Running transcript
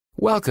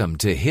Welcome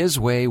to His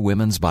Way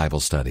Women's Bible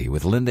Study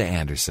with Linda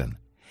Anderson.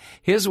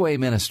 His Way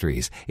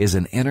Ministries is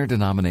an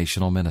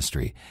interdenominational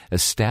ministry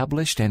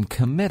established and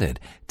committed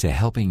to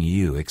helping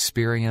you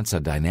experience a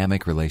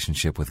dynamic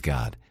relationship with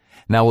God.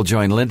 Now we'll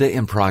join Linda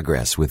in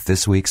progress with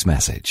this week's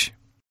message.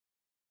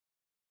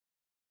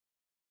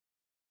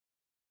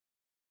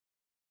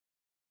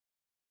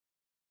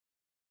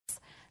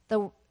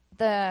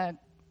 The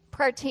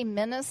prayer team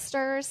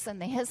ministers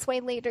and the His Way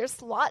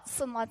leaders,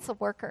 lots and lots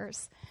of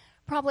workers,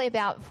 probably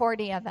about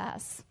 40 of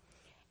us.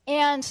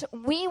 And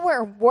we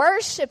were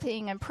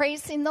worshiping and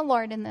praising the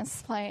Lord in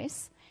this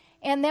place.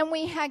 And then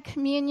we had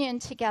communion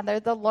together,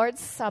 the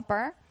Lord's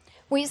Supper.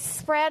 We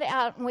spread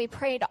out and we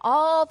prayed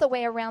all the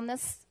way around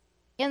this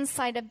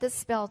inside of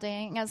this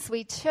building as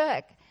we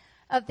took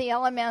of the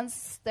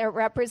elements that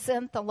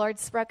represent the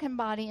Lord's broken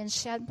body and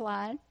shed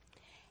blood.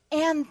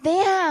 And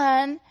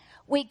then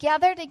we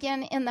gathered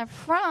again in the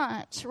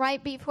front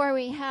right before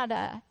we had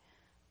a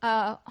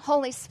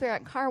Holy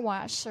Spirit car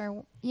wash,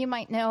 or you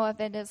might know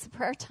of it as a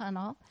prayer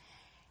tunnel.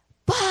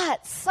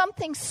 But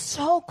something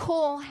so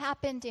cool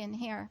happened in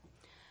here.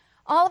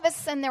 All of a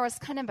sudden, there was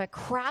kind of a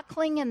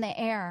crackling in the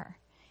air,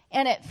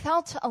 and it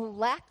felt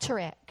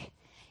electric.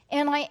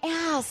 And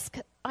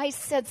I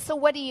said, so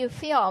what do you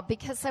feel?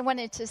 Because I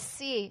wanted to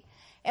see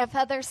if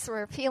others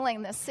were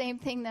feeling the same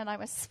thing that I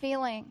was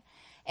feeling.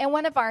 And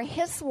one of our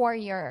His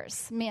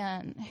Warriors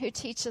men who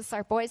teaches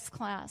our boys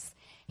class,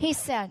 he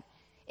said,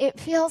 it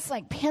feels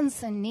like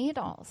pins and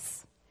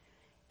needles.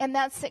 And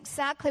that's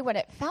exactly what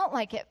it felt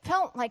like. It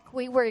felt like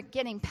we were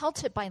getting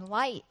pelted by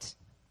light.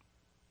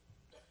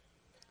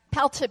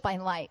 Pelted by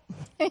light.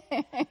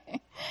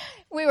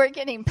 We were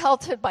getting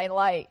pelted by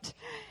light.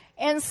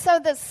 And so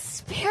the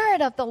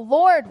Spirit of the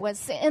Lord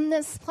was in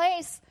this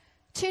place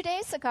 2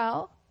 days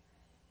ago.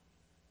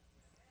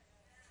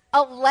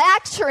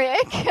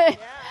 Electric. Yeah.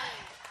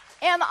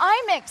 And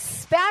I'm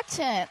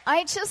expectant.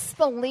 I just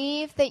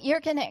believe that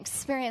you're going to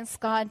experience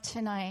God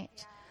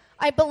tonight.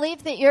 I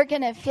believe that you're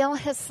going to feel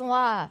His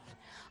love.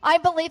 I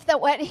believe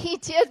that what He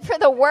did for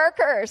the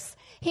workers,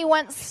 He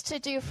wants to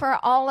do for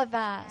all of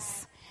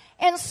us.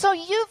 And so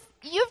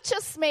you've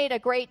just made a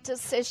great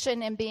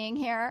decision in being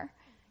here.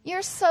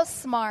 You're so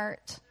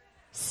smart,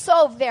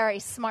 so very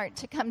smart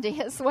to come to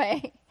His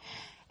way.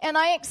 And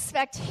I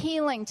expect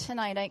healing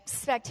tonight. I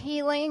expect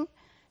healing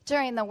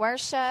during the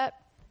worship,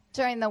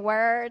 during the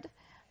word.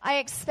 I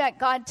expect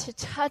God to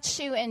touch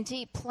you in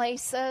deep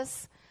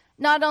places,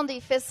 not only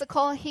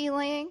physical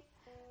healing,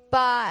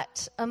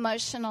 but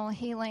emotional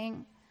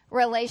healing,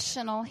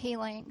 relational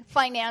healing,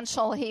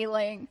 financial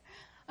healing.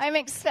 I'm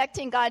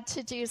expecting God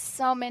to do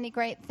so many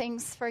great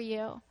things for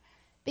you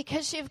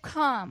because you've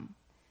come.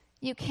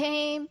 You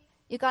came,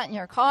 you got in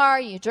your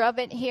car, you drove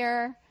it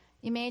here,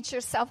 you made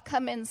yourself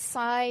come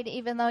inside,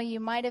 even though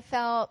you might have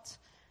felt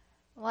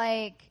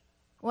like,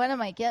 what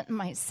am I getting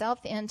myself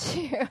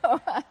into?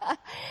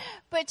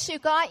 But you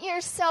got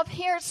yourself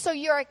here, so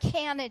you're a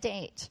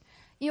candidate.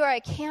 You are a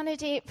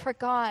candidate for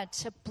God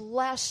to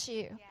bless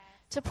you, yes,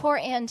 to pour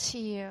into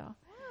you,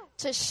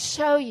 to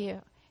show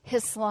you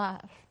His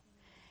love.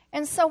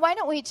 And so why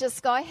don't we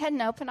just go ahead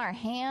and open our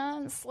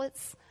hands?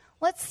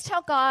 Let's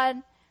tell God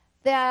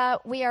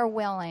that we are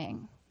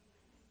willing.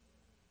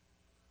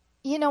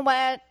 You know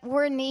what?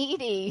 We're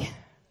needy.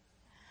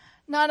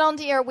 Not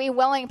only are we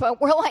willing, but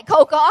we're like,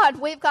 oh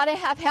God, we've got to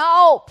have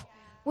help.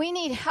 We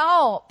need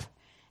help.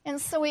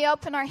 And so we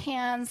open our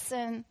hands,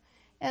 and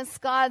as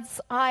God's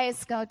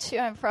eyes go to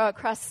and fro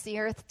across the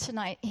earth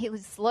tonight,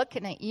 He's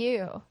looking at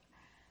you.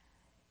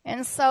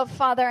 And so,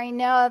 Father, I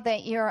know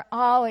that you're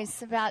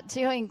always about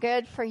doing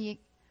good for you,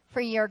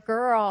 for your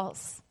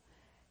girls.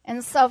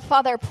 And so,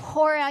 Father,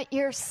 pour out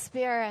your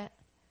Spirit.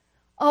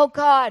 Oh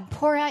God,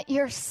 pour out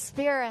your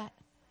Spirit.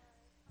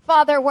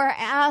 Father, we're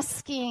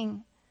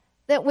asking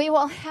that we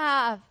will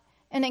have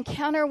an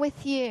encounter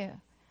with you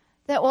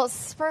that will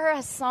spur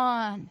us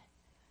on.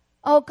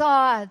 Oh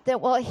God, that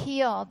will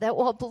heal, that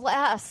will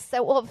bless,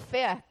 that will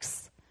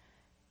fix.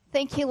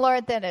 Thank you,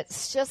 Lord, that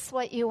it's just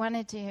what you want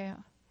to do.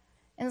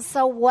 And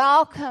so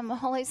welcome,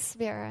 Holy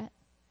Spirit.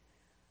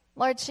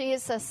 Lord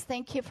Jesus,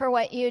 thank you for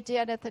what you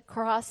did at the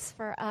cross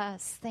for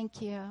us.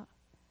 Thank you.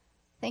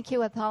 Thank you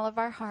with all of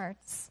our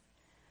hearts.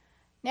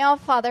 Now,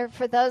 Father,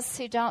 for those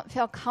who don't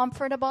feel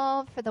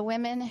comfortable, for the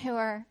women who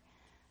are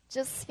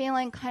just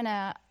feeling kind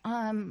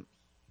of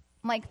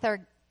like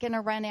they're going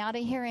to run out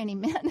of here any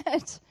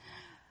minute.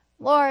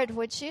 Lord,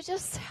 would you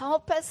just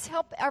help us,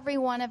 help every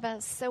one of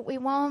us so we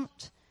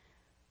won't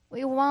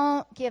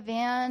give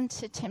in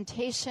to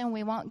temptation.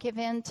 We won't give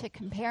in to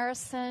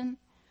comparison.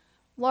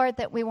 Lord,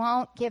 that we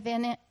won't give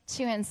in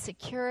to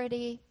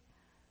insecurity.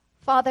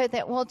 Father,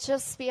 that we'll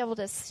just be able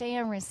to stay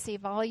and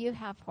receive all you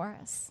have for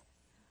us.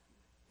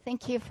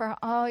 Thank you for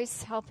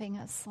always helping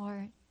us,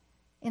 Lord,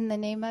 in the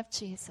name of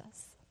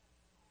Jesus.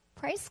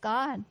 Praise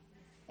God.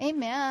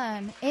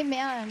 Amen.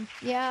 Amen.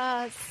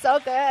 Yeah, so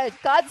good.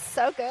 God's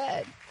so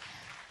good.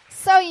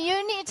 So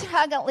you need to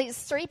hug at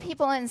least 3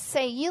 people and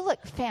say, you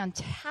look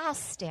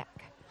fantastic.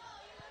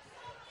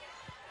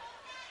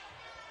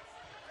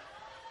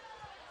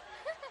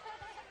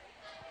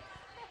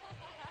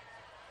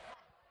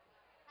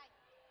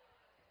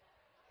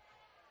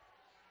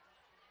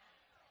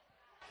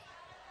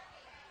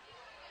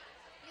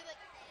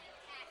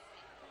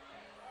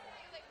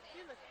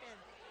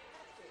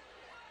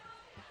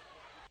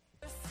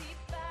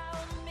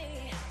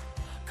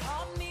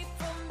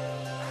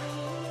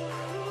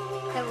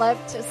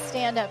 love to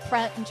stand up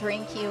front and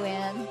drink you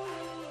in.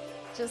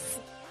 Just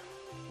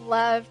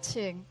love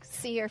to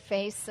see your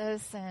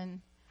faces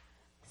and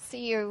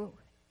see you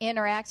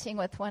interacting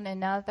with one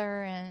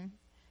another and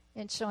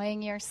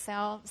enjoying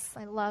yourselves.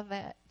 I love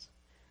it.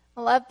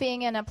 I love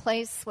being in a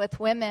place with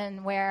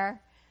women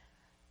where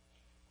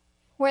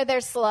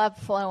there's love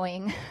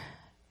flowing,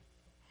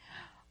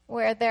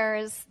 where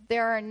there's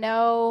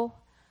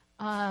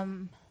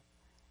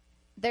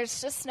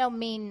just no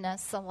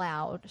meanness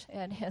allowed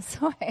in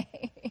His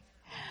way.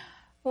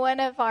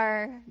 One of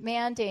our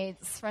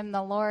mandates from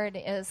the Lord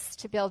is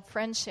to build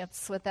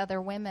friendships with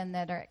other women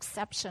that are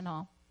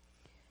exceptional.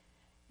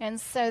 And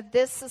so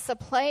this is a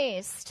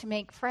place to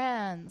make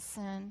friends.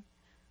 And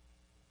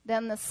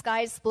then the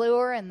sky's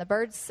bluer and the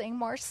birds sing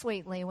more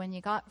sweetly when you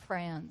got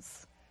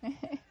friends.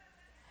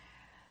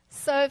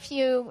 So if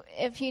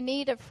you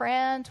need a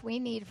friend, we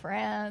need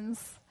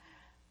friends.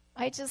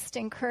 I just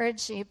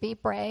encourage you, be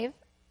brave.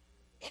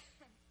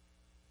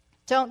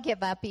 Don't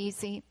give up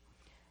easy.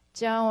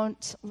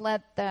 Don't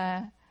let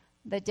the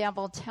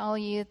devil tell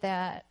you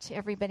that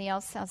everybody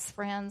else has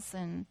friends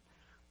and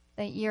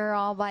that you're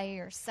all by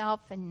yourself,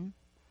 and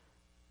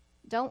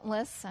don't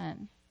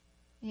listen.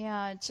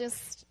 Yeah,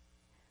 just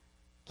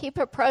keep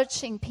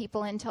approaching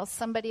people until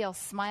somebody will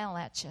smile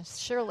at you.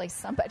 Surely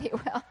somebody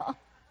will.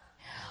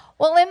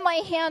 Well, in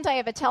my hand I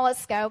have a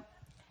telescope,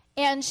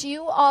 and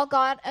you all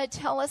got a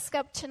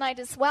telescope tonight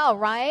as well,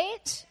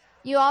 right?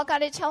 You all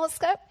got a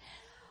telescope?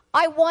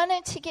 I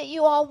wanted to get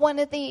you all one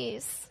of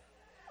these.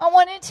 I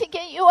wanted to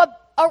get you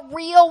a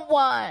real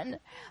one,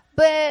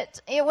 but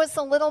it was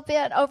a little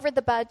bit over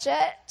the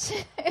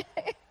budget.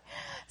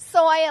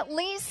 So I at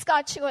least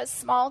got you a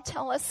small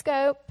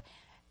telescope,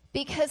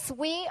 because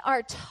we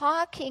are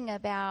talking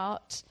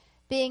about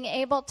being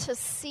able to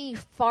see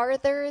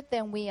farther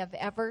than we have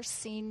ever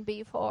seen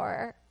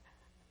before.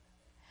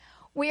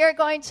 We are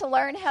going to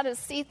learn how to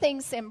see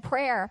things in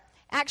prayer.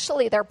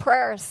 Actually, they're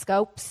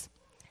periscopes.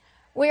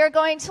 We are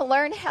going to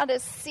learn how to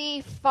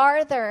see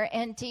farther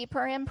and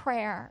deeper in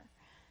prayer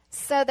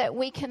so that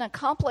we can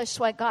accomplish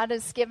what God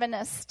has given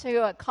us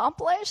to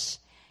accomplish,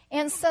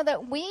 and so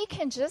that we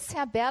can just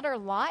have better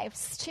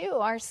lives too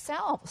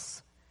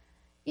ourselves.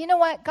 You know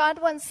what?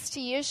 God wants to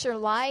use your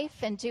life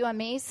and do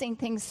amazing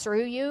things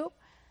through you,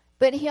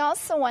 but He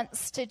also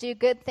wants to do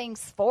good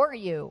things for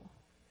you.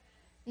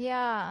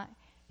 Yeah,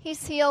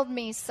 He's healed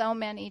me so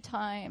many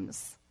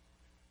times.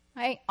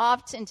 I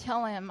often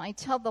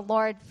tell the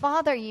Lord,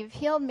 Father, you've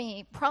healed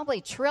me probably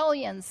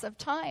trillions of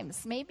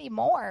times, maybe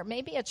more,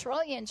 maybe a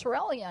trillion.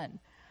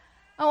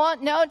 I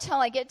won't know till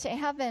I get to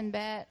heaven,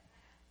 but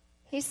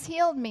He's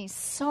healed me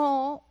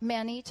so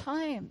many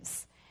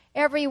times.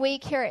 Every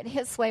week here at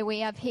His Way,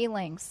 we have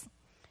healings.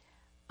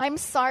 I'm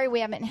sorry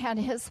we haven't had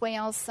His Way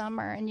all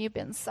summer and you've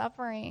been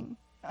suffering.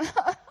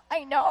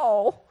 I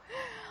know.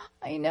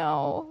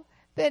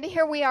 But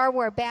here we are,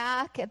 we're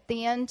back at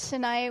the end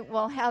tonight.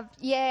 We'll have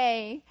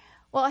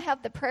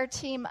the prayer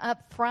team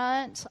up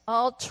front,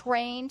 all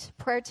trained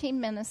prayer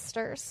team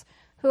ministers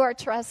who are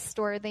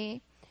trustworthy.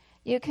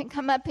 You can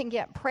come up and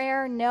get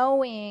prayer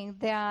knowing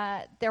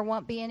that there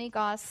won't be any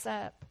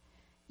gossip.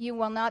 You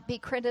will not be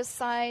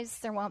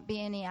criticized. There won't be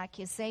any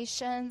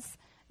accusations.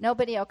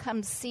 Nobody will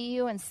come see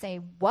you and say,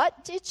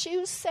 "What did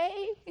you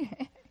say?"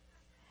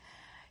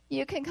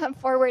 You can come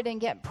forward and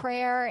get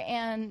prayer,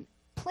 and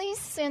please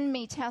send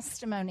me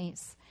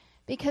testimonies,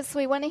 because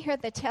we want to hear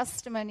the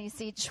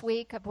testimonies each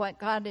week of what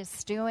God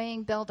is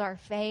doing, build our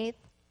faith.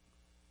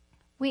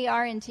 We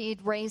are indeed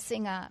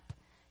raising up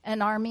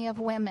an army of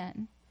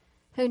women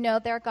who know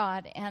their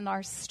God and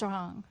are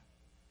strong.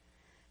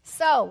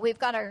 So we've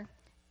got our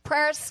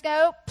prayer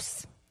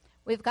scopes.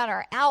 We've got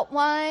our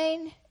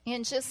outline.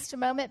 In just a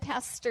moment,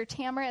 Pastor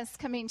Tamara is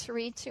coming to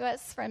read to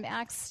us from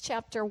Acts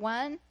chapter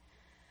 1.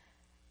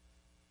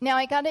 Now,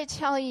 I got to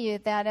tell you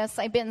that as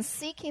I've been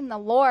seeking the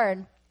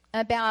Lord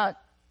about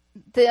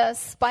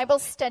this Bible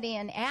study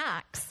in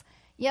Acts,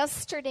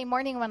 yesterday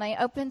morning when I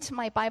opened to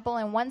my Bible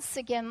and once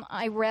again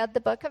I read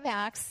the book of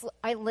Acts,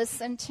 I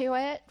listened to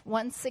it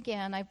once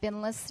again. I've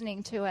been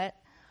listening to it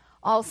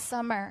all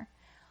summer.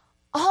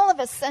 All of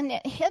a sudden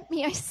it hit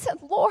me. I said,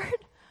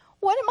 Lord,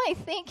 what am I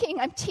thinking?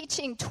 I'm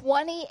teaching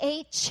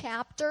 28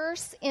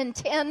 chapters in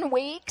 10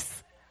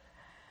 weeks.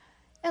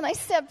 And I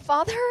said,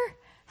 Father,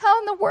 how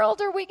in the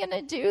world are we going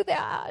to do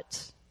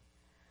that?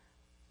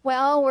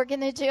 Well, we're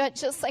going to do it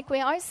just like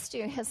we always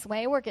do, His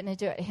way. We're going to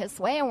do it His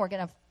way, and we're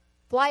going to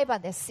fly by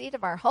the seat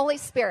of our Holy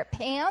Spirit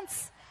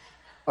pants.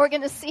 We're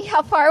going to see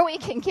how far we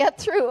can get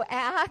through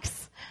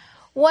Acts.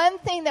 One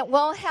thing that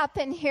will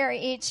happen here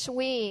each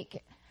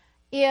week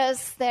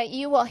is that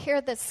you will hear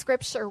the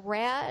scripture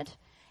read,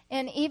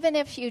 and even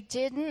if you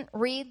didn't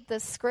read the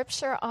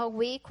scripture all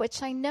week,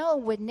 which I know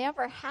would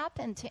never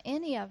happen to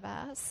any of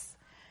us,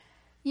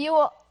 you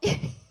will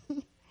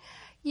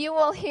you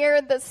will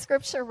hear the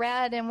scripture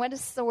read. And what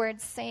does the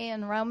word say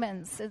in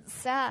Romans? It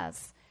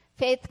says,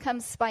 faith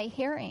comes by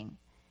hearing,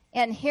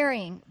 and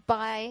hearing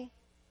by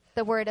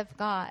the word of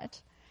God.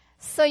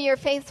 So your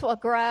faith will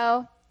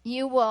grow.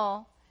 You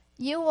will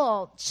you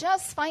will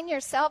just find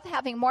yourself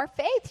having more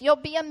faith. You'll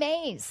be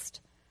amazed.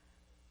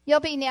 You'll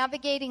be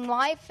navigating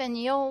life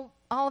and you'll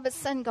all of a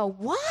sudden go,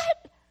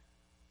 what?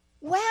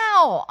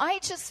 Wow, I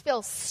just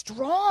feel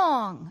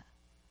strong.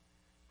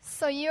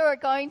 So you are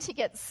going to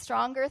get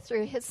stronger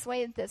through His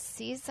way this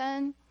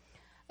season.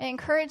 I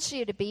encourage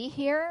you to be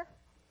here.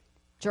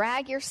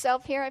 Drag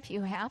yourself here if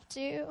you have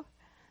to.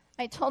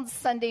 I told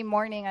Sunday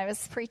morning, I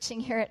was preaching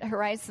here at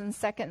Horizon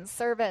Second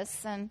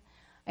Service, and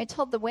I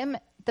told the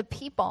women, the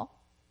people,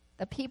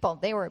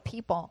 they were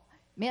people,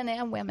 men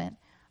and women.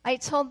 I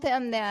told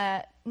them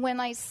that when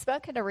I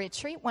spoke at a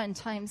retreat one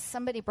time,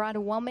 somebody brought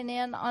a woman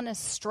in on a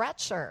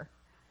stretcher.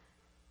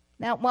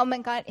 That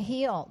woman got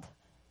healed.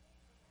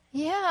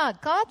 Yeah,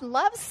 God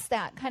loves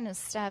that kind of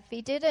stuff.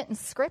 He did it in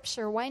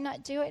Scripture. Why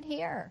not do it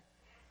here?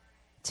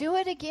 Do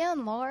it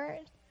again,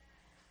 Lord.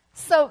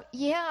 So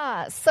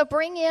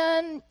bring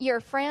in your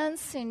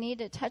friends who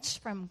need a touch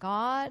from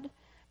God.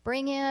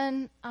 Bring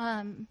in,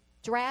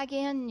 drag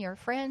in your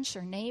friends,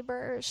 your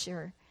neighbors,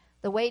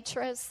 the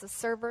waitress, the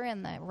server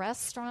in the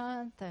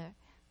restaurant, the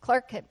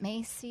clerk at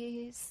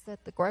Macy's,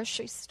 at the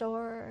grocery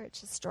store.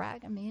 Just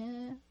drag them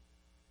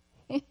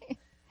in.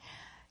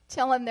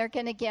 Tell them they're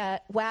going to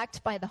get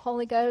whacked by the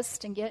Holy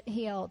Ghost and get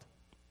healed.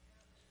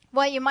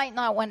 Well, you might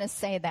not want to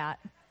say that.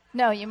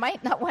 No, you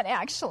might not want to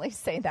actually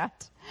say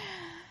that.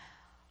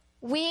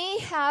 We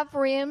have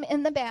room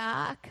in the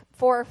back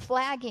for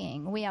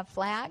flagging. We have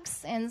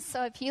flags, and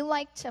so if you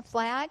like to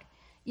flag,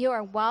 you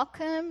are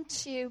welcome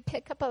to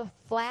pick up a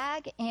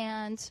flag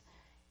and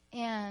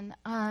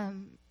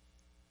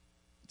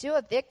do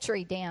a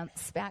victory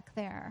dance back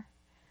there.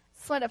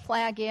 That's what a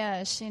flag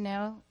is,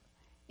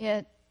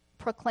 It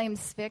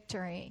proclaims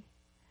victory.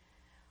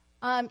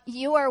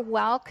 You are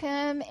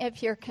welcome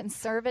if you're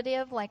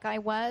conservative like I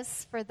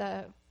was for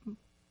the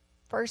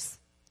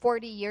first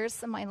 40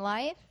 years of my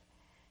life,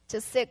 to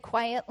sit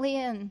quietly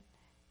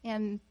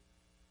and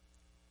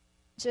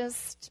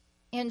just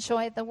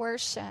enjoy the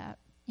worship.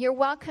 You're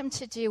welcome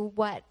to do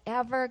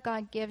whatever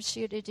God gives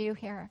you to do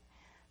here.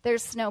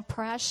 There's no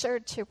pressure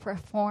to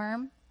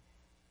perform.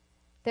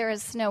 There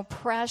is no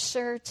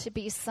pressure to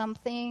be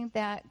something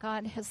that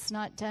God has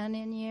not done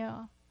in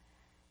you.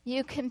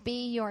 You can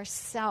be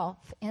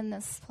yourself in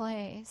this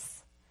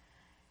place.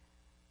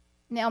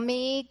 Now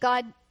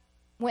God,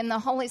 when the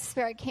Holy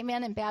Spirit came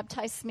in and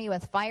baptized me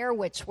with fire,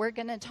 which we're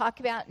going to talk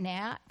about in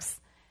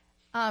Acts,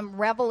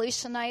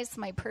 revolutionized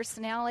my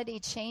personality,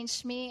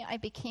 changed me. I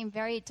became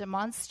very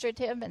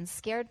demonstrative and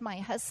scared my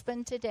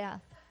husband to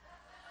death.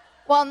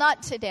 Well,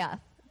 not to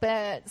death,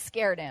 but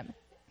scared him.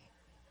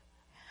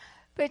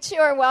 But you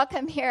are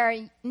welcome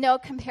here. No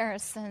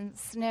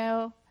comparisons.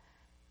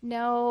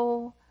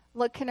 No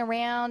looking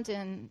around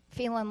and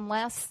feeling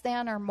less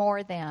than or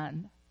more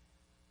than.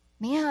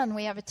 Man,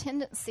 we have a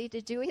tendency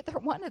to do either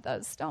one of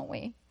those, don't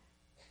we?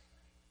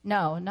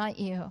 No, not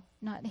you.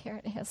 Not here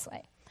at His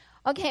Way.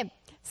 Okay,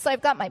 so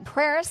I've got my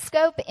prayer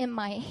scope in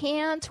my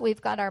hand.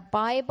 We've got our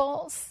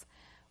Bibles.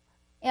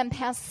 And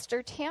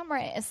Pastor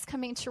Tamara is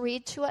coming to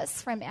read to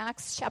us from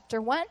Acts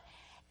chapter 1.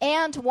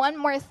 And one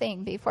more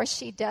thing before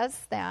she does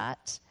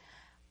that.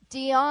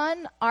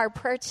 Dion, our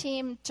prayer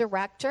team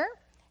director,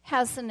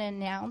 has an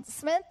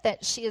announcement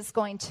that she is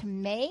going to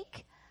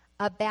make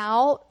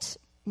about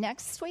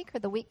next week or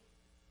the week,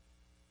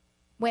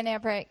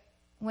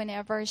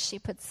 whenever she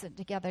puts it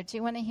together. Do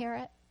you want to hear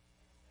it?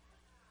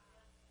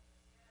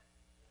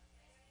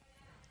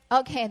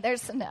 Okay,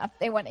 there's enough.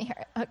 They want to hear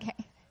it. Okay.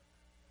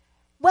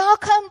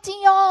 Welcome,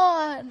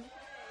 Dion.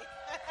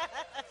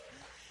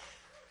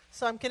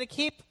 So I'm going to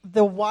keep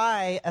the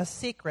why a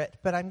secret,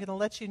 but I'm going to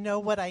let you know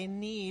what I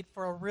need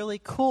for a really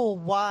cool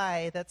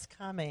why that's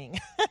coming.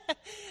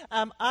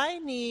 I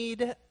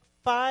need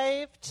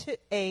 5 to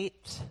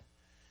 8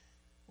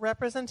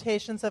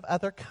 representations of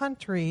other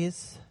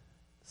countries'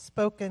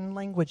 spoken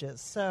languages.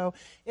 So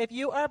if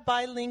you are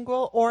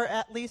bilingual or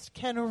at least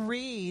can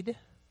read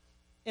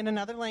in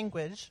another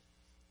language,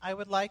 I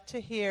would like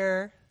to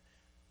hear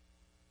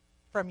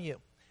from you.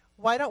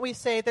 Why don't we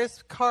say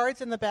there's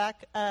cards in the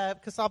back,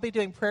 because I'll be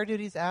doing prayer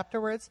duties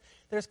afterwards.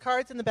 There's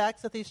cards in the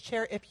backs of these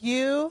chairs. If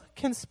you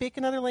can speak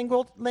another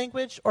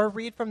language or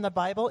read from the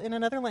Bible in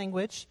another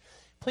language,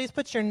 please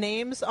put your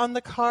names on the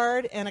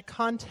card and a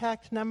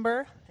contact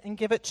number and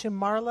give it to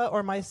Marla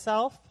or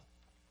myself,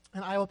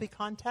 and I will be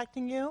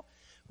contacting you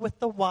with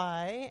the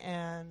why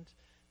and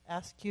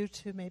ask you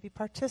to maybe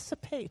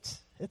participate.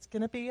 It's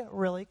going to be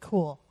really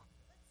cool.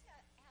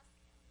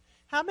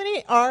 How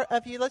many are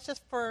of you, let's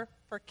just for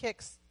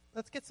kicks,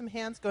 let's get some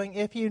hands going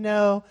if you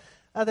know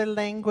other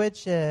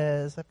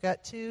languages. I've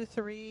got 2,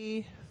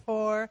 3,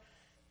 4.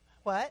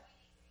 What?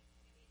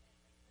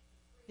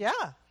 Yeah.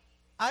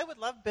 I would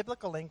love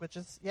biblical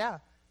languages. Yeah.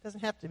 Doesn't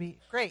have to be.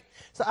 Great.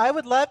 So I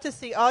would love to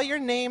see all your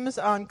names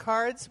on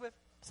cards with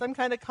some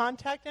kind of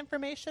contact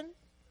information.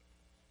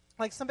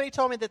 Like somebody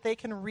told me that they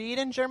can read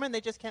in German,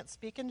 they just can't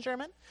speak in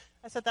German.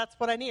 I said, that's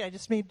what I need. I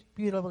just need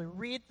you to be able to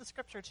read the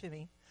scripture to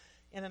me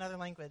in another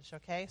language,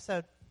 okay?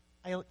 So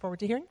I look forward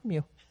to hearing from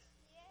you.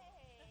 Yay.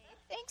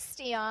 Thanks,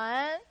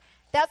 Dion.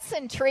 That's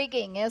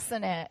intriguing,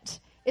 isn't it?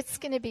 It's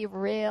going to be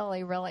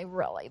really, really,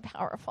 really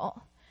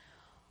powerful.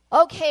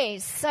 Okay,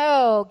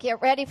 so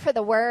get ready for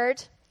the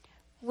word.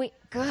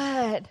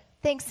 Good.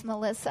 Thanks,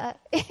 Melissa.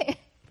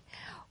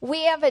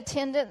 We have a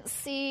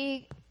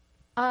tendency,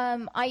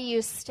 I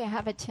used to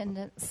have a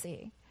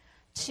tendency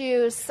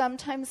to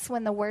sometimes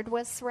when the word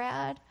was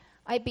read,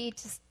 I'd be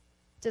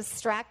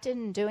distracted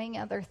and doing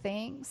other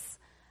things.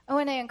 I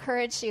want to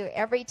encourage you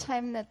every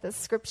time that the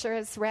scripture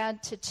is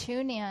read to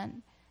tune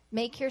in,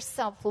 make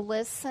yourself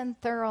listen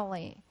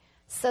thoroughly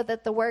so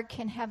that the word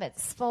can have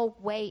its full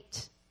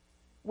weight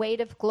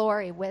of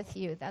glory with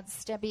you.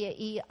 That's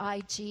WEIGHT.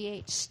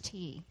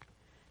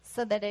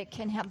 So that it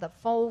can have the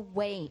full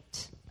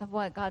weight of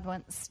what God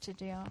wants to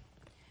do.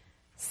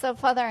 So,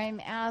 Father,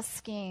 I'm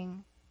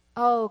asking,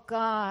 oh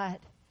God,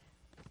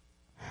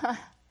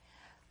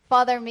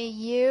 Father, may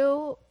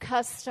you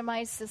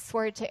customize this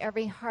word to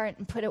every heart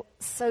and put it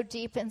so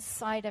deep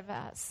inside of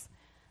us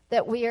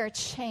that we are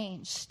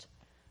changed.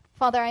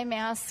 Father, I'm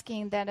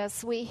asking that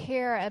as we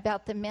hear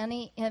about the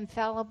many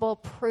infallible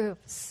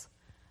proofs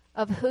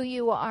of who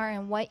you are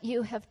and what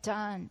you have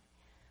done,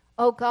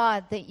 oh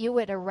God, that you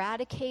would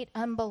eradicate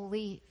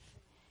unbelief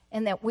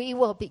and that we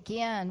will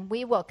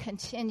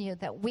continue,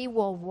 that we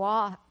will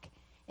walk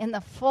in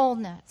the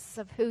fullness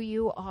of who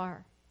you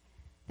are.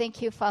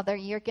 Thank you, Father,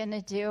 you're going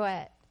to do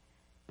it.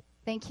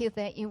 Thank you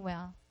that you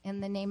will.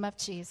 In the name of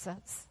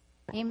Jesus.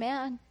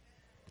 Amen.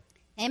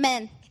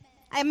 Amen.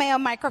 I have my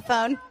own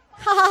microphone.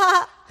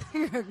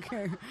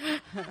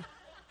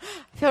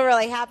 Feel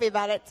really happy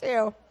about it,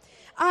 too.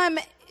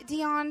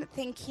 Dion,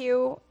 thank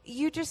you.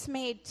 You just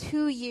made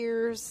 2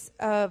 years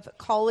of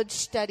college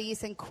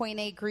studies in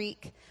Koine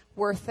Greek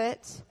worth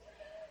it.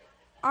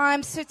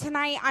 So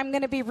tonight I'm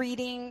going to be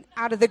reading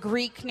out of the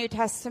Greek New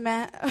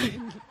Testament.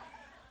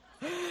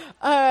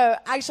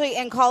 Actually,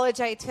 in college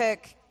I took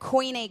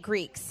Koine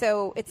Greek,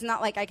 so it's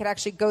not like I could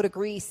actually go to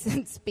Greece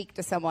and speak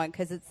to someone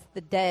because it's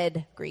the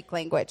dead Greek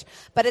language.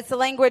 But it's the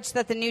language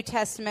that the New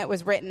Testament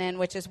was written in,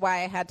 which is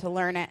why I had to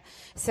learn it.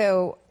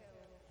 So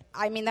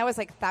I mean, that was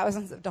like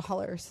thousands of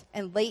dollars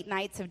and late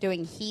nights of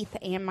doing Heath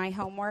and my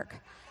homework.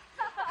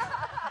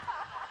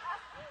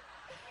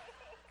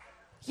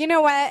 You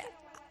know what?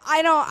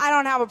 I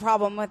don't have a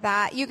problem with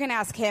that. You can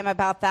ask him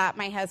about that,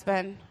 my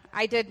husband.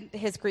 I did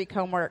his Greek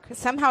homework.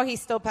 Somehow he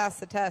still passed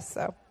the test,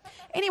 so.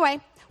 Anyway,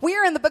 we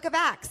are in the book of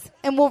Acts,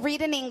 and we'll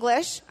read in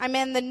English. I'm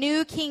in the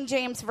New King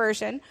James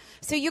Version,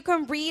 so you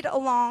can read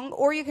along,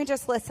 or you can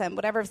just listen,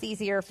 whatever's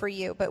easier for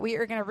you. But we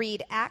are going to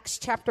read Acts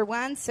chapter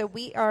 1, so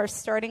we are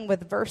starting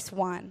with verse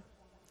 1.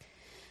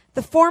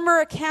 The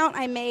former account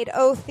I made,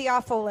 O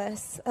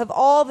Theophilus, of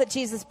all that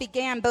Jesus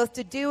began both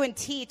to do and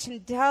teach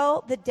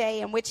until the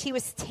day in which he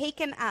was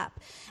taken up,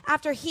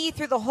 after he,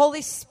 through the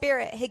Holy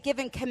Spirit, had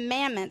given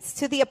commandments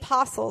to the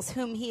apostles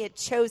whom he had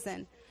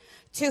chosen,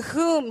 to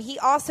whom he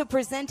also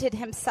presented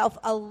himself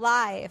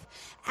alive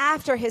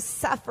after his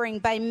suffering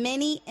by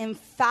many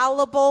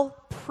infallible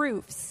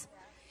proofs,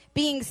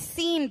 being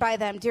seen by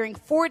them during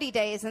 40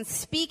 days and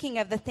speaking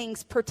of the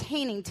things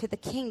pertaining to the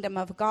kingdom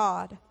of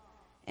God.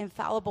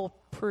 Infallible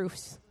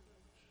proofs.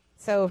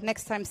 So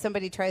next time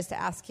somebody tries to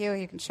ask you,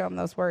 you can show them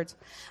those words.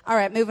 All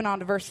right, moving on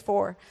to verse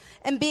 4.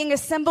 And being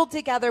assembled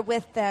together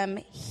with them,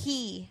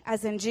 he,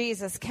 as in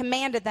Jesus,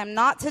 commanded them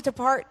not to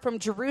depart from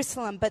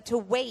Jerusalem, but to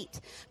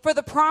wait for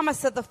the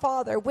promise of the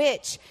Father,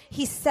 which,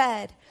 he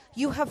said,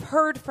 you have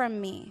heard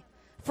from me.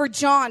 For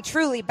John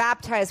truly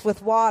baptized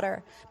with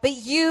water, but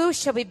you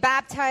shall be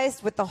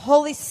baptized with the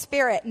Holy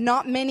Spirit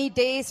not many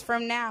days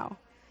from now.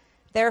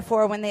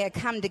 Therefore, when they had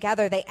come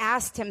together, they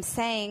asked him,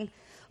 saying,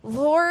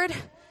 Lord,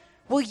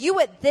 will you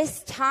at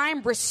this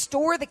time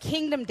restore the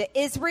kingdom to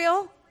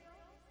Israel?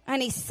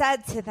 And he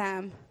said to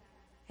them,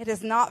 it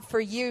is not for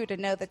you to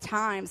know the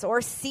times or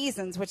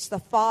seasons which the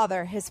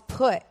Father has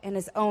put in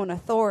his own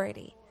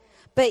authority.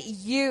 But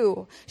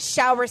you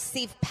shall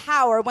receive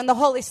power when the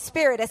Holy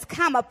Spirit has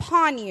come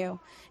upon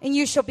you, and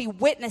you shall be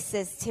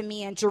witnesses to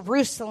me in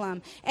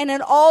Jerusalem and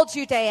in all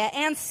Judea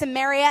and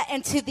Samaria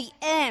and to the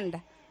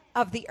end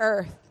of the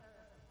earth.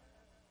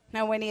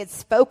 Now, when he had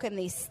spoken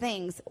these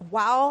things,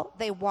 while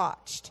they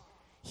watched,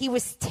 he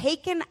was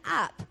taken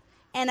up,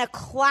 and a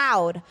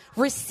cloud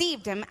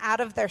received him out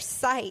of their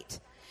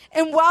sight.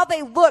 And while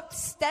they looked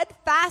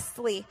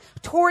steadfastly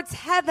towards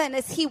heaven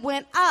as he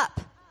went up,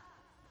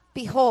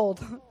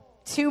 behold,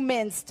 2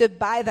 men stood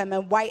by them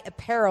in white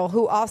apparel,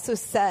 who also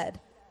said,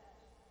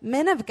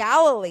 Men of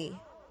Galilee,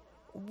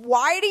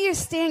 why do you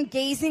stand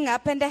gazing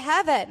up into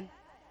heaven?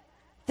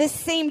 This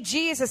same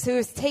Jesus who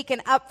is taken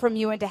up from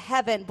you into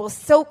heaven will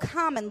so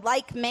come in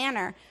like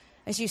manner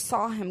as you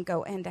saw him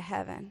go into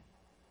heaven.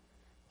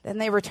 Then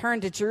they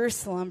returned to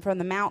Jerusalem from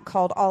the mount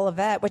called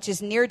Olivet, which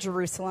is near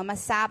Jerusalem, a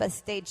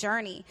Sabbath day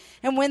journey.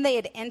 And when they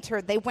had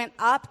entered, they went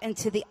up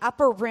into the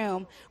upper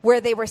room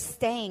where they were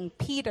staying,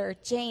 Peter,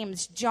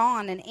 James,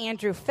 John, and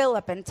Andrew,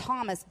 Philip, and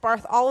Thomas,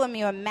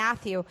 Bartholomew, and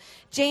Matthew,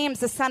 James,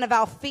 the son of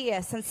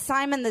Alphaeus, and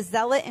Simon the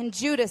Zealot, and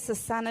Judas, the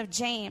son of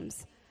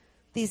James.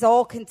 These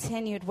all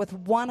continued with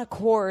one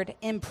accord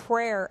in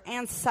prayer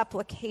and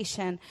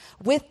supplication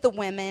with the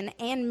women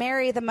and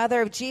Mary, the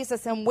mother of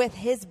Jesus, and with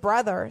his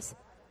brothers.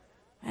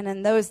 And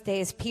in those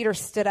days, Peter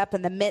stood up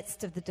in the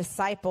midst of the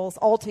disciples.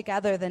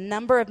 Altogether, the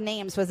number of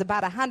names was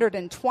about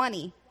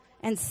 120,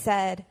 and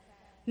said,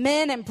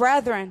 "Men and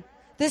brethren,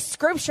 this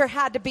scripture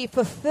had to be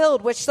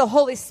fulfilled, which the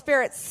Holy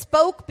Spirit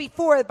spoke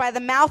before by the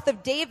mouth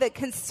of David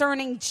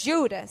concerning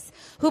Judas,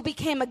 who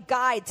became a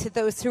guide to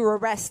those who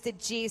arrested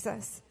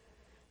Jesus.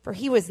 For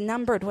he was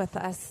numbered with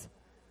us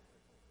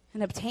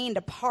and obtained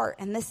a part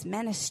in this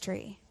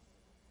ministry.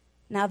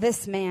 Now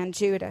this man,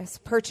 Judas,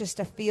 purchased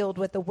a field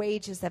with the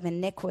wages of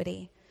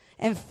iniquity,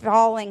 and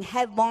falling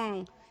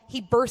headlong, he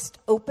burst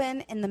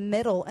open in the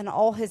middle, and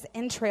all his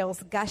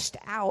entrails gushed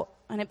out,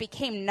 and it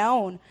became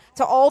known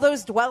to all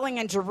those dwelling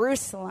in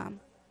Jerusalem.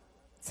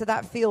 So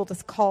that field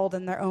is called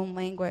in their own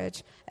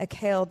language,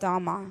 Akel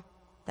Dama,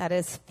 that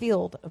is,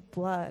 field of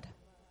blood.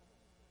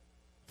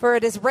 For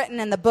it is written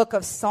in the book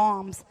of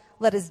Psalms,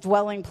 let his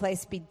dwelling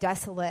place be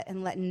desolate,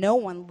 and let no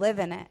one live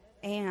in it,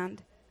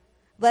 and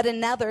let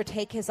another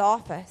take his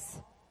office.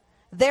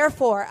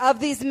 Therefore, of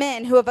these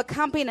men who have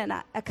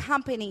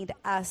accompanied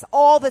us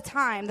all the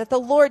time that the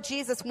Lord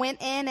Jesus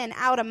went in and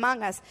out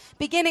among us,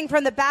 beginning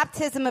from the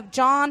baptism of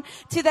John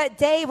to that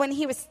day when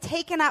he was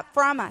taken up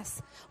from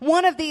us,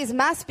 one of these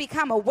must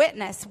become a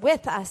witness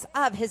with us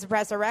of his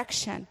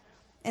resurrection.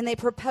 And they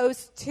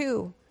proposed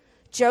two,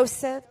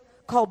 Joseph,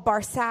 called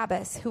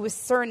Barsabbas, who was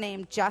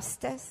surnamed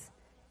Justus,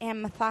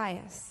 and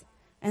Matthias.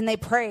 And they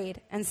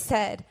prayed and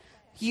said,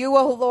 you,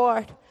 O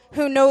Lord,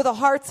 who know the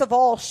hearts of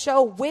all,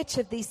 show which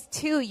of these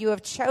two you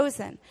have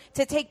chosen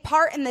to take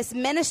part in this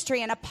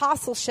ministry and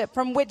apostleship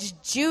from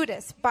which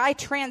Judas by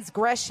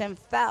transgression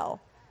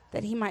fell,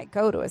 that he might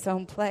go to his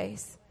own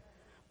place.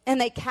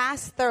 And they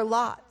cast their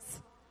lots,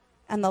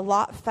 and the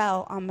lot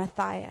fell on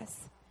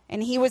Matthias,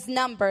 and he was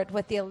numbered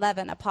with the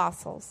 11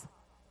 apostles.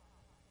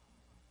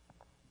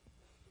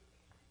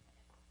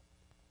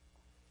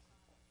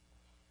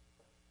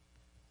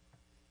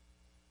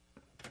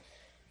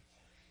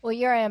 Well,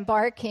 you're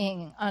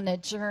embarking on a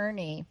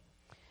journey.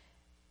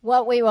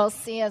 What we will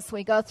see as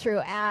we go through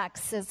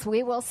Acts is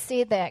we will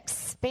see the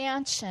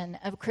expansion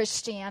of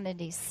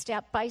Christianity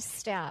step by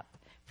step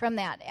from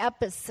that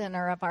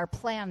epicenter of our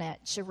planet,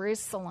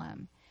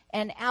 Jerusalem,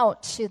 and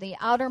out to the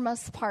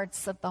outermost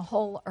parts of the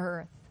whole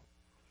earth.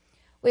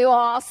 We will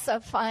also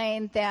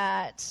find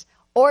that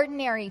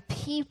ordinary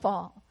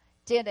people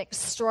did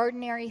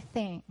extraordinary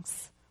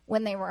things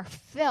when they were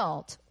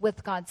filled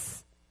with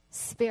God's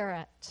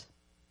Spirit.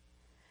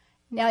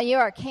 Now, you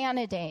are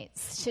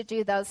candidates to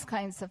do those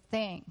kinds of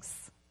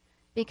things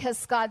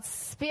because God's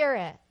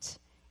Spirit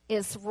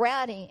is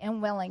ready and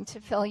willing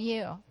to fill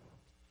you.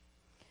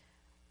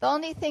 The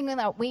only thing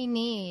that we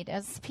need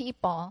as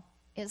people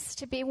is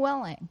to be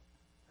willing.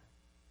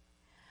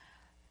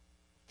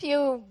 A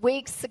few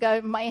weeks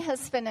ago, my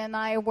husband and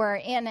I were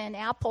in an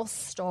Apple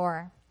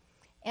store,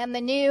 and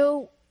the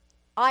new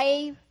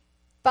iPhone,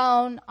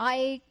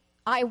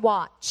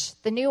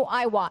 iWatch, the new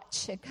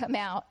iWatch had come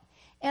out.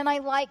 And I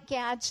like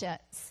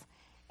gadgets.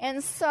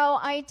 And so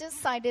I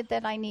decided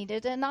that I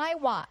needed an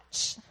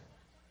iWatch.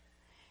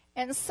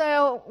 And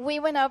so we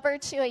went over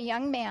to a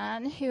young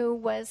man who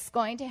was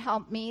going to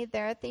help me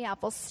there at the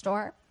Apple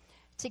store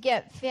to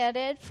get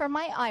fitted for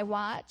my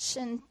iWatch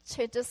and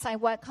to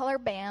decide what color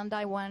band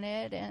I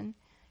wanted and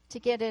to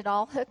get it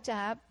all hooked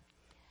up.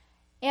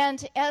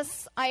 And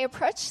as I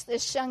approached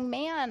this young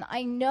man,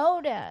 I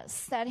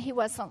noticed that he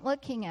wasn't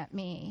looking at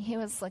me. He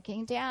was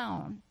looking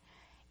down.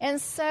 And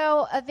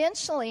so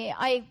eventually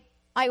I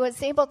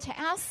was able to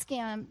ask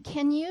him,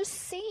 can you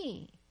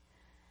see?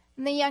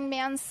 And the young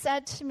man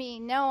said to me,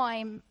 no,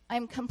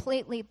 I'm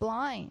completely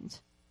blind.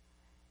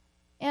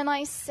 And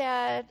I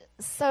said,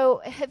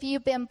 so have you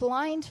been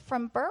blind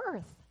from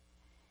birth?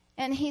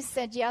 And he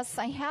said, yes,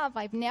 I have.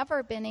 I've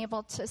never been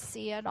able to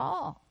see at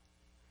all.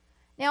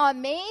 Now,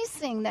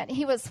 amazing that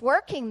he was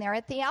working there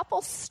at the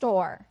Apple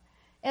store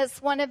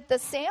as one of the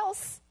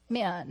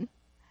salesmen.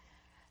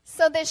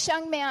 So this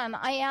young man,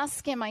 I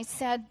asked him, I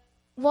said,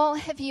 well,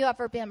 have you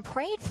ever been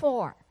prayed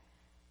for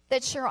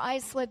that your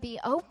eyes would be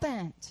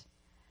opened?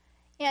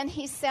 And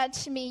he said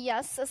to me,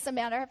 yes, as a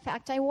matter of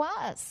fact, I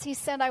was. He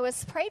said, I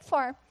was prayed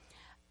for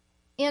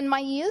in my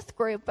youth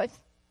group a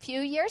few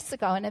years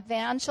ago. An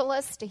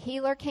evangelist, a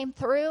healer came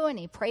through and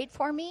he prayed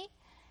for me.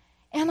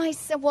 And I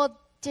said,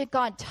 well, did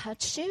God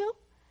touch you?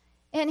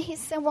 And he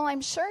said, well,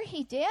 I'm sure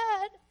he did.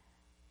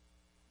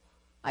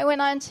 I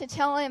went on to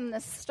tell him the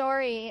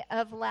story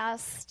of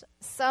last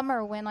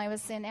summer when I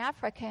was in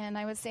Africa and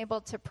I was able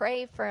to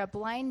pray for a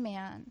blind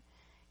man,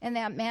 and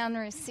that man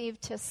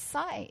received his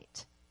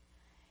sight.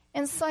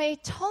 And so I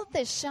told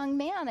this young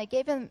man, I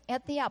gave him,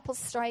 at the Apple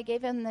store, I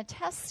gave him the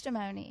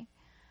testimony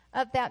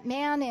of that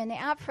man in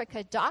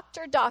Africa,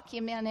 doctor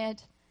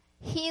documented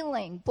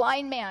healing,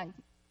 blind man,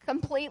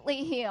 completely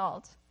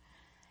healed.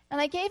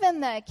 And I gave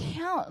him the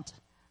account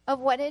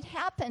of what had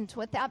happened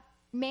with that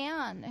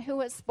man who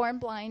was born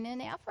blind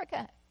in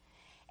Africa.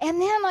 And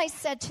then I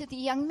said to the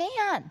young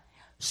man,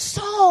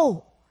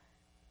 so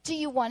do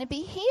you want to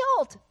be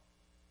healed?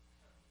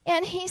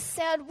 And he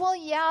said, well,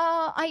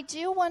 yeah, I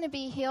do want to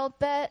be healed,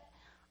 but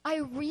I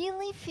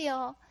really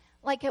feel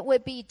like it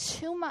would be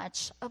too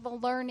much of a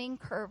learning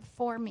curve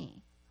for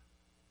me.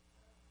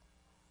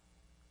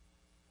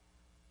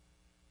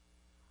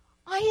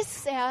 I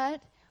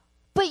said,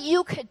 but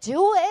you could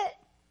do it.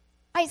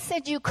 I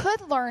said, you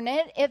could learn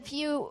it if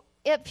you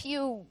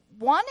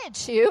wanted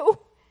to.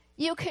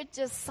 You could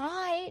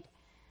decide.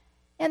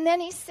 And then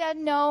he said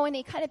no, and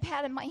he kind of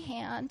patted my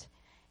hand,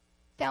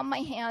 found my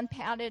hand,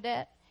 patted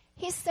it.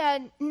 He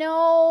said,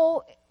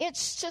 no,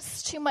 it's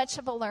just too much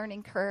of a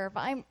learning curve.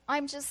 I'm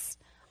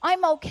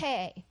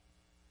okay.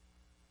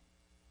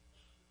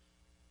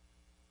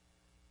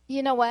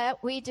 You know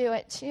what? We do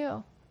it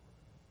too.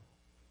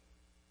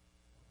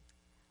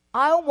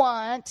 I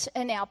want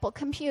an Apple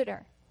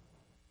computer.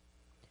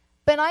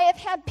 But I have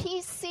had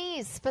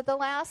PCs for the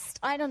last,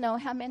 I don't know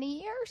how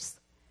many years.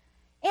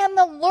 And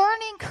the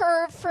learning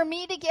curve for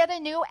me to get a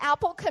new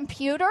Apple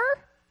computer,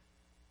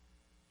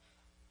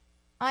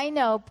 I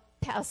know,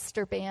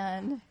 Pastor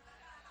Ben.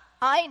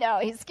 I know,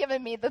 he's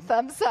giving me the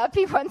thumbs up.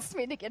 He wants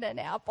me to get an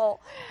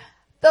Apple.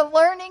 The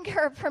learning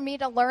curve for me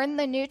to learn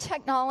the new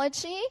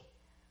technology,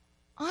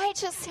 I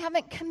just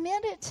haven't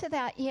committed to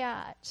that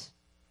yet.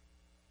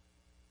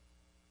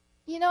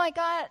 You know, I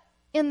got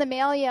in the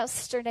mail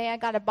yesterday, I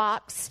got a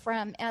box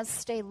from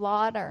Estee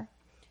Lauder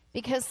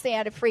because they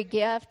had a free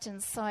gift,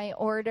 and so I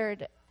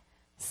ordered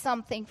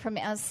something from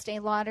Estee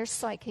Lauder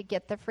so I could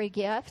get the free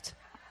gift.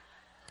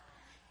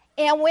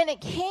 And when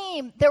it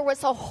came, there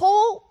was a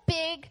whole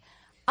big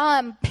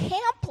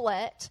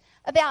pamphlet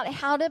about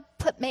how to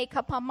put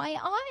makeup on my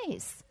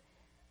eyes.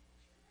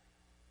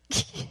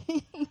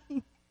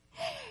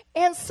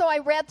 And so I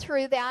read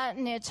through that,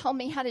 and it told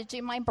me how to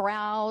do my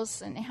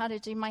brows and how to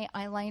do my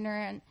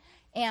eyeliner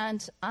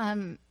and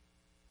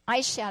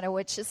eyeshadow,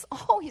 which is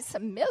always a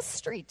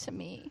mystery to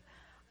me.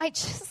 I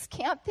just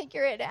can't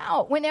figure it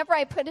out. Whenever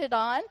I put it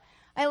on,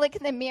 I look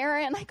in the mirror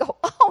and I go,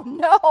 oh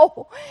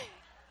no.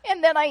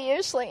 And then I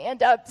usually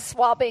end up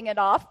swabbing it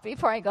off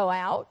before I go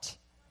out.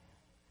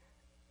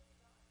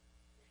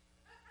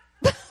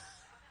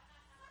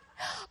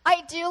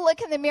 I do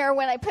look in the mirror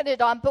when I put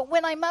it on, but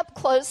when I'm up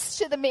close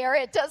to the mirror,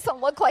 it doesn't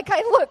look like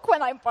I look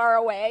when I'm far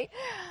away.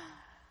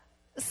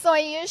 So I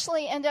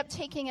usually end up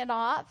taking it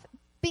off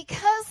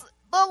because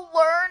the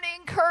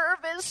learning curve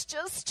is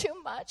just too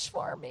much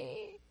for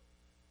me.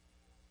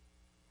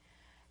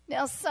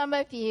 Now, some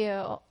of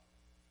you,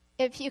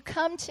 if you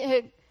come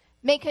to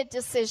make a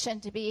decision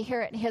to be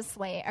here at His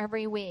Way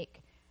every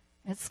week,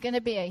 it's going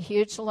to be a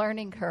huge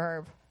learning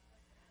curve.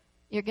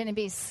 You're going to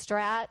be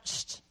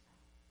stretched.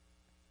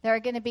 There are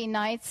going to be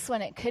nights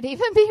when it could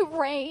even be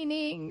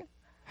raining.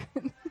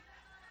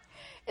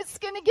 It's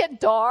going to get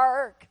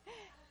dark.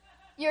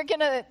 You're going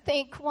to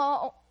think,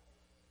 well,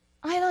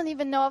 I don't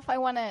even know if I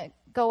want to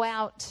go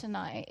out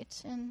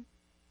tonight. And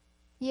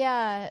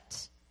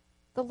yet,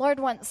 the Lord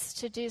wants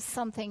to do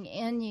something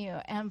in you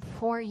and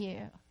for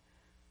you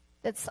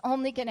that's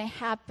only going to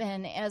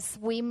happen as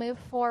we move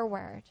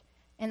forward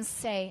and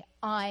say,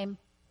 I'm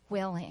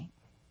willing.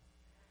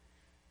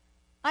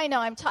 I know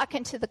I'm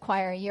talking to the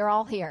choir. You're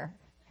all here.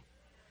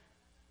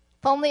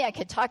 If only I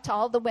could talk to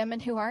all the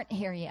women who aren't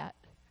here yet.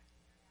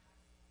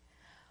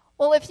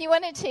 Well, if you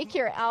want to take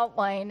your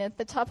outline, at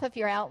the top of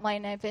your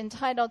outline, I've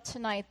entitled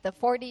tonight the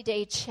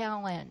 40-Day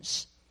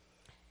Challenge.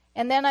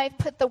 And then I've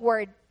put the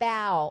word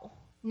bow.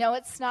 No,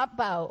 it's not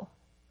bow.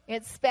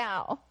 It's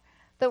bow.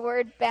 The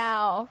word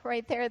bow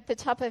right there at the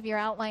top of your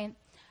outline.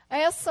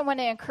 I also want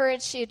to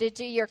encourage you to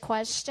do your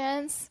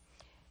questions.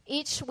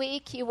 Each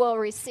week you will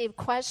receive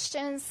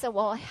questions that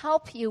will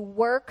help you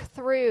work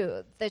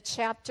through the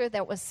chapter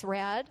that was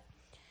read.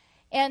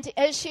 And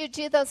as you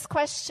do those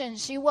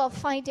questions, you will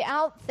find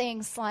out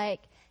things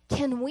like,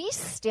 can we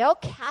still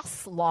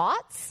cast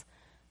lots?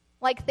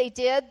 Like they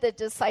did, the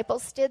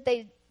disciples did.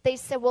 They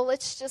said, well,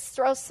 let's just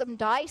throw some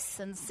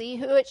dice and see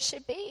who it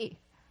should be.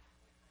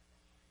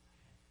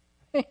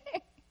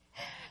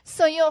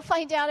 So you'll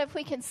find out if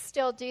we can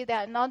still do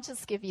that, and I'll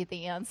just give you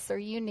the answer.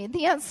 You need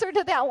the answer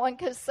to that one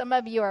because some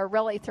of you are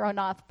really thrown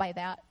off by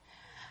that.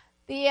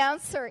 The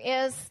answer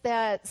is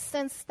that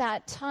since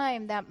that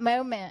time, that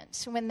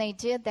moment when they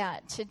did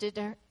that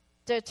to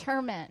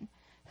determine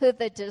who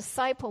the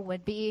disciple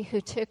would be who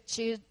took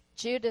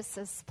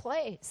Judas's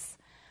place,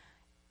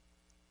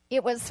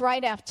 it was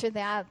right after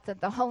that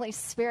that the Holy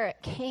Spirit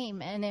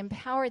came and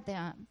empowered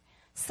them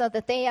so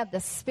that they had the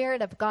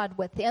Spirit of God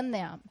within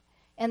them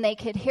and they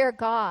could hear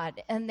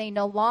God and they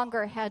no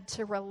longer had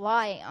to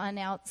rely on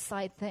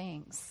outside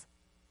things.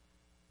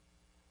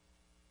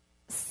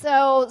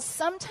 So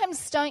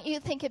sometimes don't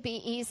you think it'd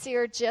be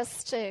easier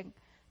just to,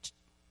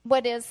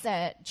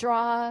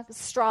 draw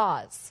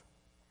straws?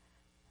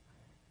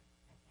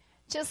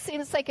 Just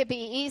seems like it'd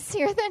be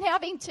easier than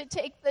having to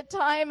take the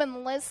time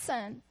and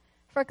listen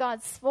for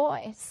God's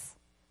voice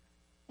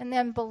and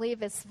then believe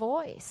His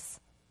voice.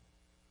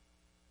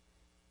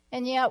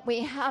 And yet we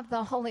have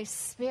the Holy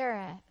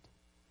Spirit,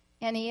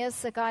 and He is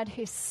the God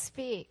who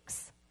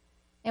speaks,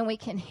 and we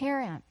can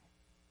hear Him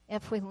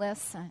if we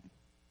listen.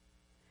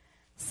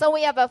 So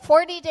we have a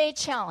 40-day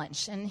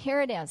challenge, and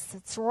here it is.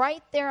 It's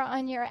right there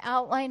on your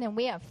outline, and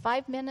we have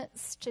 5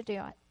 minutes to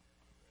do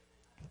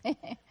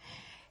it.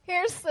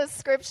 Here's the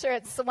scripture.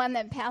 It's the one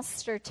that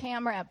Pastor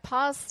Tamara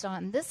paused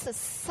on. This is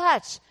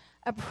such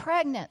a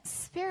pregnant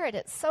spirit.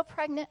 It's so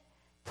pregnant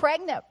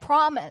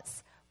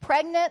promise,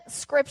 pregnant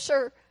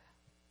scripture,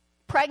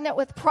 pregnant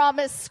with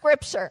promise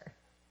scripture.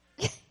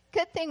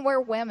 Good thing we're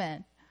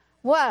women.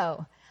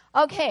 Whoa.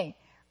 Okay,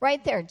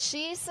 right there.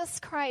 Jesus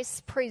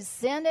Christ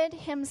presented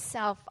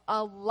himself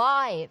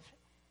alive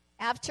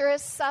after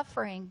his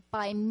suffering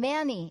by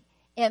many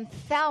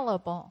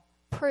infallible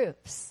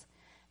proofs.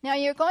 Now,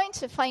 you're going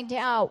to find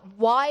out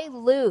why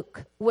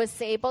Luke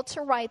was able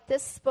to write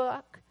this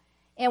book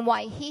and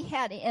why he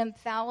had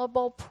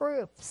infallible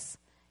proofs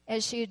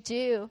as you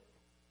do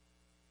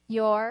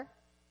your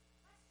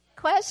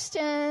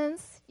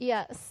questions.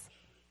 Yes.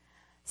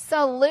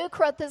 So Luke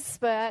wrote this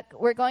book.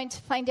 We're going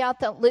to find out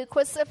that Luke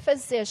was a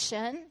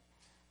physician.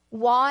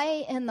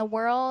 Why in the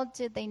world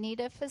did they need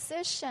a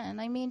physician?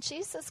 I mean,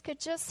 Jesus could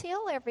just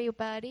heal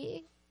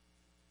everybody.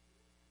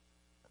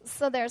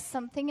 So there's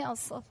something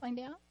else we'll find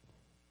out.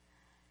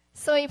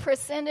 So he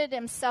presented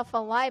himself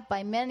alive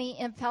by many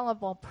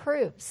infallible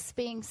proofs,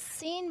 being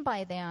seen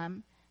by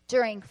them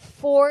during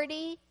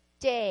 40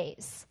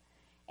 days,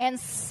 and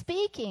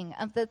speaking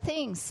of the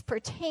things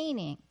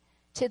pertaining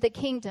to the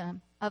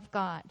kingdom of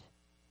God.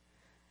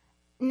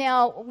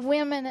 Now,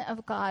 women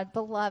of God,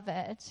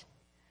 beloved,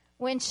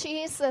 when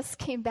Jesus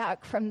came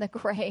back from the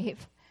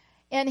grave,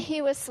 and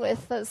he was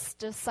with those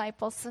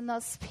disciples and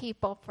those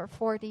people for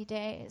 40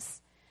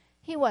 days,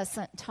 he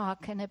wasn't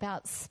talking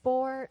about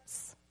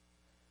sports.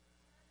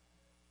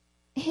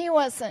 He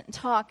wasn't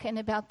talking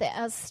about the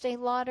Estee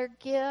Lauder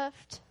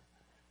gift.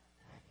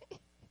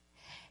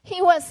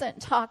 He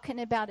wasn't talking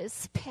about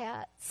his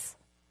pets.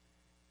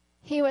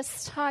 He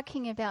was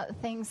talking about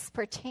things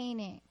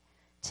pertaining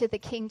to the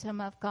kingdom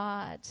of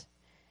God.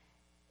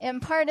 And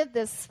part of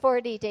this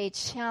 40-day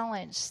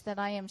challenge that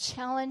I am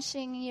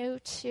challenging you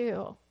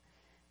to,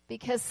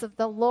 because of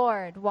the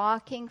Lord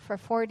walking for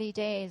 40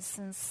 days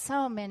and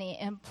so many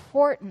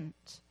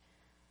important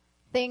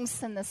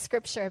things in the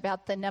scripture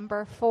about the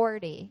number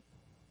 40,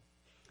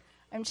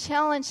 I'm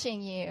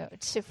challenging you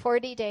to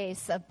 40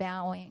 days of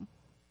bowing.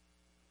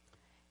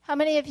 How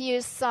many of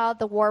you saw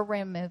the War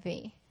Room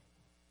movie?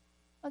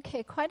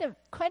 Okay, quite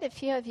a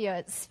few of you.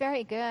 It's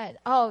very good.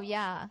 Oh,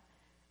 yeah.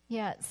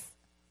 Yes.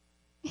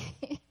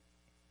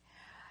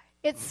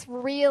 It's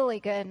really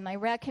good, and I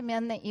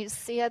recommend that you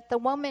see it. The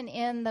woman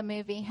in the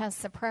movie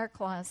has a prayer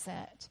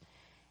closet.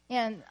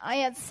 And I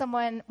had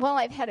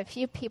I've had a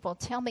few people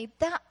tell me,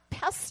 that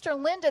Pastor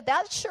Linda,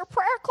 that's your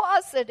prayer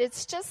closet.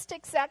 It's just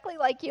exactly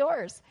like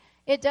yours.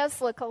 It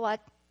does look a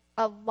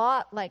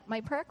lot like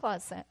my prayer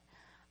closet.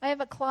 I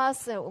have a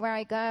closet where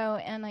I go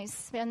and I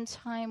spend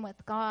time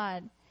with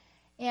God.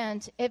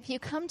 And if you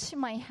come to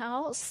my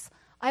house,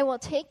 I will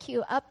take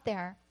you up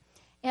there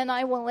and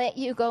I will let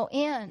you go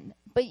in,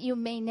 but you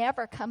may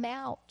never come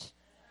out.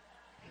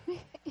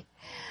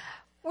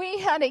 We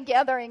had a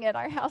gathering at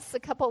our house a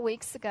couple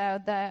weeks ago,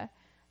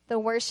 the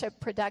worship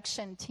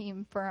production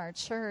team for our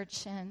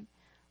church, and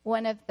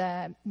one of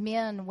the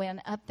men went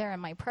up there in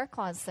my prayer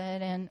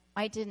closet, and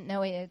I didn't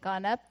know he had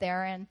gone up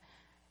there, and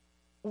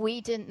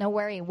we didn't know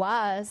where he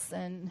was.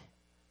 And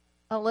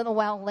a little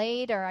while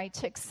later, I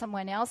took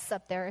someone else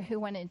up there who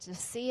wanted to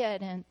see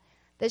it, and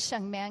this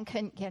young man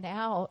couldn't get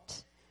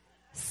out.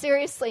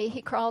 Seriously,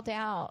 he crawled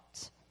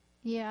out.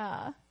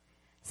 Yeah.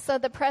 So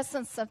the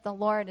presence of the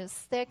Lord is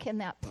thick in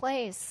that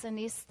place, and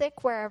he's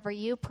thick wherever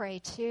you pray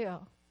too.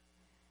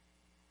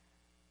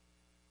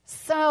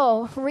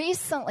 So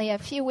recently, a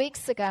few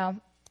weeks ago,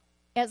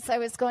 as I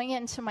was going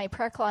into my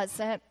prayer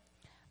closet,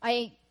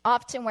 I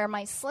often wear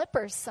my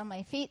slippers so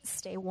my feet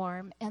stay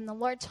warm, and the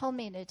Lord told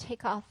me to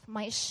take off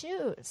my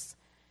shoes.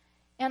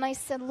 And I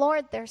said,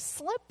 Lord, they're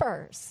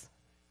slippers.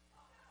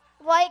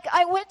 Like,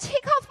 I would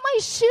take off my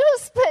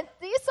shoes, but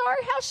these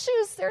are house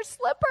shoes, they're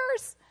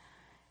slippers.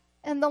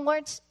 And the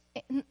Lord,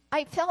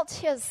 I felt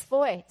his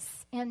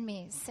voice in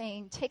me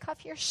saying, take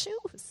off your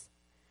shoes.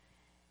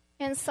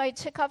 And so I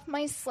took off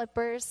my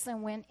slippers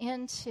and went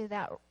into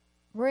that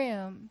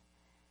room.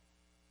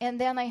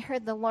 And then I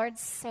heard the Lord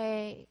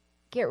say,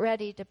 get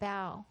ready to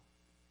bow.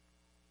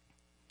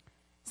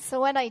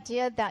 So what I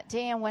did that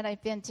day and what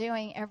I've been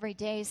doing every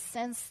day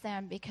since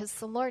then, because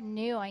the Lord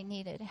knew I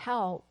needed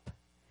help.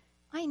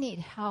 I need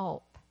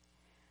help.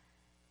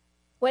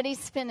 What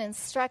he's been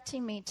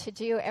instructing me to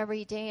do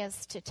every day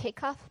is to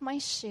take off my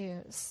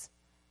shoes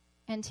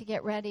and to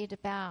get ready to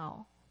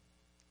bow.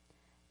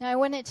 Now, I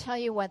want to tell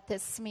you what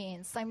this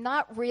means. I'm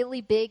not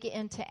really big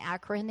into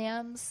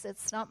acronyms.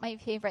 It's not my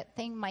favorite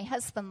thing. My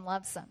husband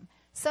loves them.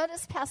 So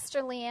does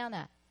Pastor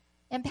Leanna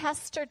and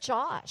Pastor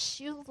Josh.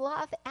 You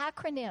love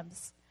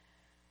acronyms.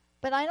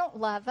 But I don't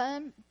love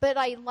them. But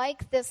I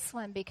like this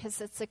one because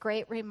it's a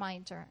great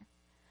reminder.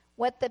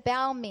 What the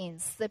bow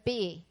means, the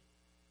B,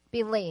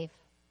 believe.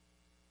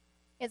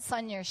 It's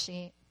on your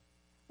sheet.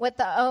 What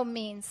the O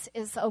means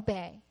is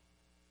obey.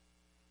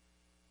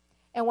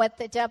 And what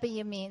the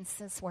W means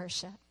is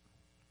worship.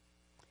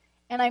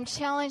 And I'm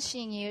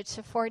challenging you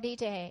to 40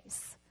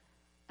 days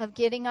of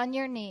getting on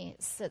your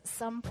knees at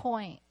some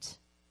point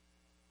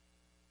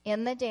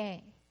in the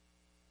day.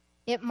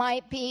 It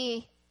might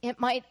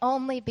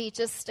only be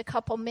just a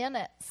couple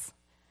minutes.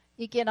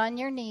 You get on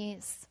your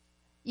knees,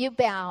 you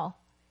bow,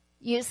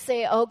 you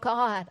say, oh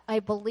God, I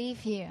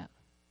believe you.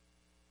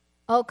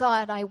 Oh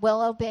God, I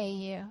will obey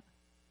you.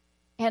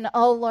 And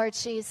oh Lord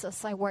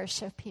Jesus, I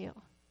worship you.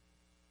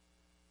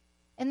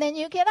 And then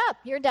you get up,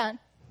 you're done.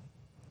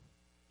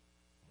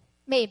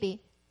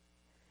 Maybe.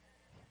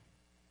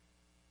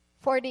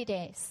 40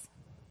 days.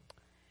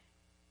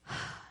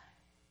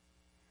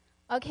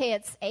 Okay,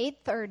 it's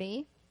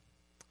 8:30,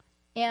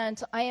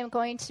 and I am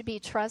going to be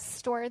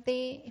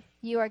trustworthy.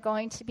 You are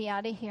going to be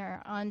out of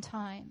here on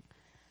time.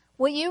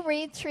 Will you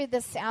read through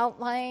this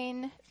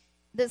outline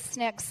this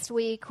next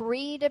week?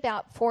 Read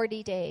about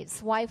 40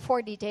 days. Why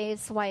 40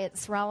 days? Why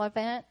it's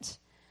relevant.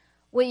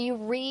 Will you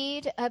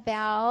read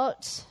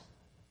about,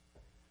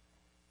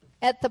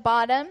 at the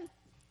bottom,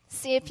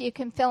 see if you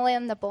can fill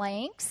in the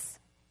blanks.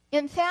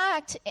 In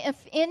fact, if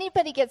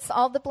anybody gets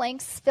all the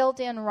blanks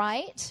filled in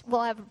right,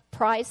 we'll have a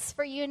prize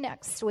for you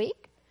next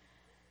week.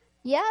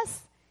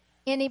 Yes?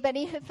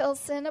 Anybody who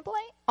fills in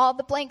all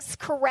the blanks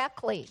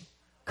correctly.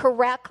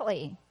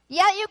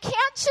 Yeah, you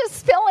can't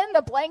just fill in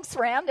the blanks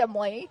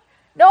randomly.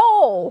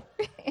 No.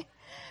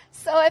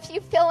 So if you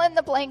fill in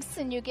the blanks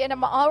and you get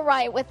them all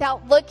right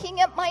without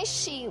looking at my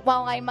sheet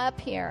while I'm up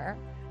here,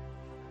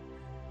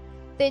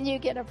 then you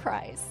get a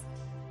prize.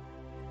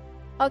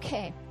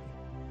 Okay.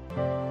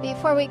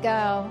 Before we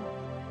go,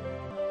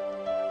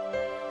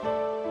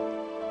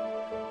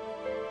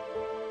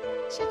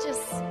 you should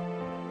just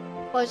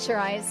close your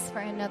eyes for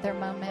another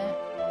moment.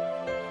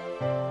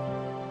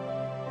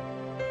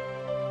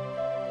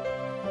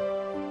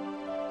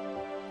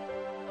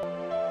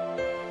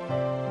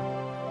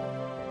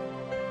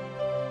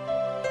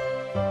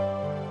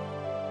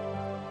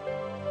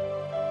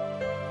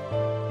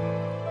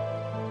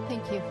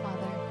 Thank you,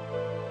 Father.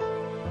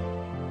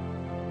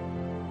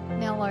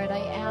 Now, Lord, I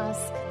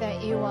ask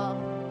that you will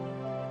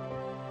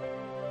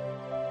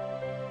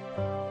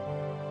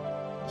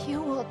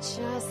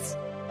just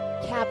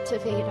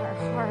captivate our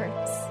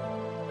hearts.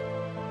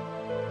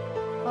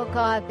 Oh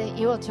God, that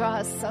you will draw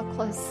us so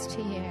close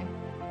to you,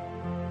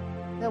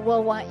 that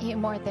we'll want you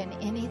more than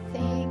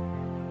anything.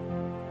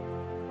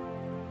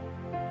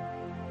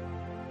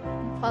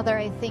 Father,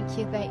 I thank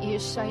you that you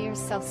show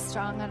yourself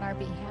strong on our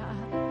behalf.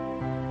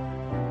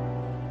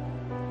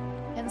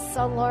 And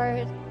so,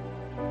 Lord,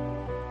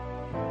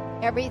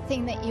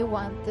 everything that you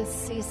want this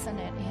season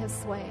in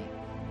His way,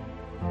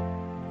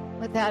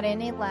 without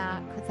any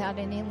lack, without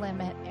any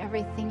limit,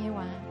 everything you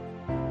want.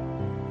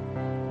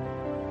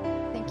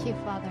 Thank you,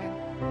 Father.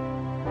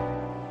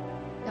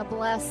 Now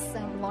bless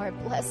them, Lord.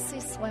 Bless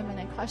these women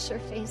and cause your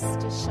face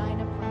to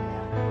shine upon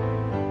them.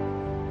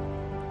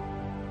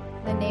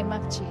 In the name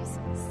of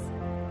Jesus.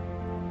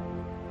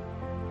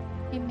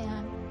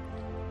 Amen.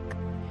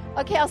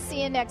 Okay, I'll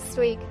see you next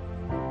week.